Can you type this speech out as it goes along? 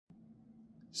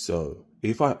So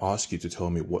if I ask you to tell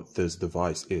me what this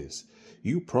device is,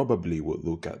 you probably would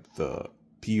look at the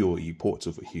PoE ports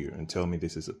over here and tell me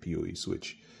this is a PoE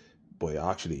switch, but it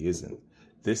actually isn't.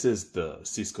 This is the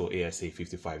Cisco ASA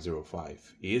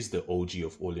 5505. It is the OG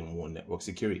of all-in-one network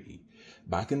security.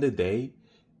 Back in the day,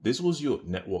 this was your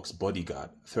network's bodyguard,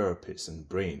 therapist, and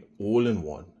brain all in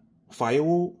one.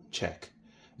 Firewall? Check.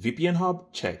 VPN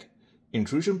hub? Check.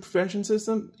 Intrusion prevention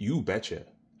system? You betcha.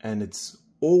 And it's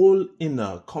all in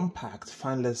a compact,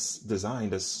 fanless design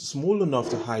that's small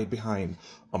enough to hide behind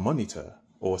a monitor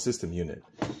or a system unit.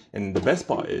 And the best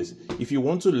part is, if you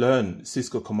want to learn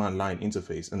Cisco command line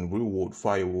interface and real-world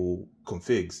firewall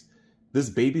configs,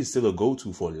 this baby is still a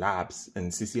go-to for labs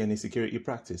and CCNA security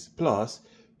practice. Plus,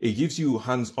 it gives you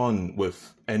hands-on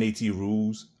with NAT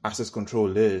rules, access control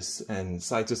lists, and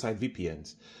site-to-site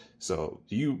VPNs. So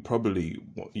you probably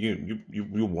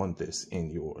you want this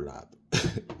in your lab.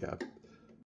 Yeah.